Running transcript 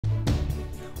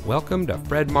Welcome to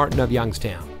Fred Martin of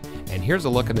Youngstown, and here's a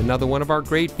look at another one of our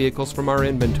great vehicles from our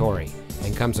inventory,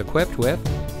 and comes equipped with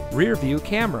rear view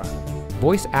camera,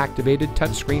 voice activated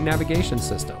touchscreen navigation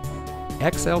system,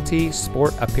 XLT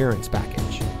Sport Appearance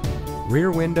Package,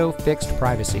 rear window fixed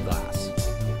privacy glass,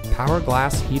 power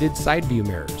glass heated side view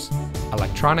mirrors,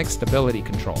 electronic stability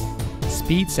control,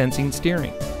 speed sensing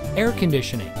steering, air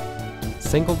conditioning,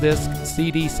 single disc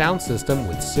CD sound system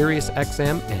with Sirius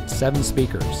XM and 7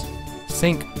 speakers,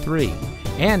 Sync 3,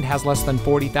 and has less than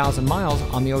 40,000 miles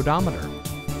on the odometer.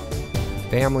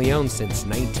 Family owned since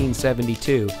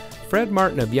 1972, Fred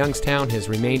Martin of Youngstown has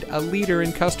remained a leader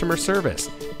in customer service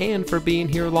and for being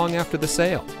here long after the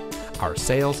sale. Our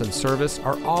sales and service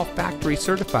are all factory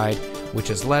certified, which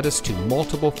has led us to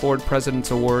multiple Ford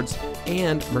President's Awards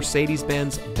and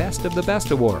Mercedes-Benz Best of the Best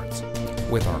Awards.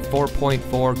 With our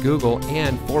 4.4 Google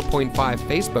and 4.5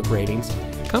 Facebook ratings,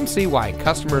 come see why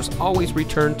customers always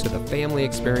return to the family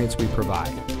experience we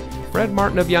provide. Fred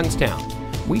Martin of Youngstown.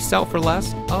 We sell for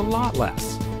less, a lot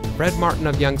less. Fred Martin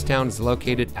of Youngstown is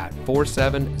located at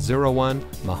 4701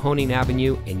 Mahoning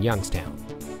Avenue in Youngstown.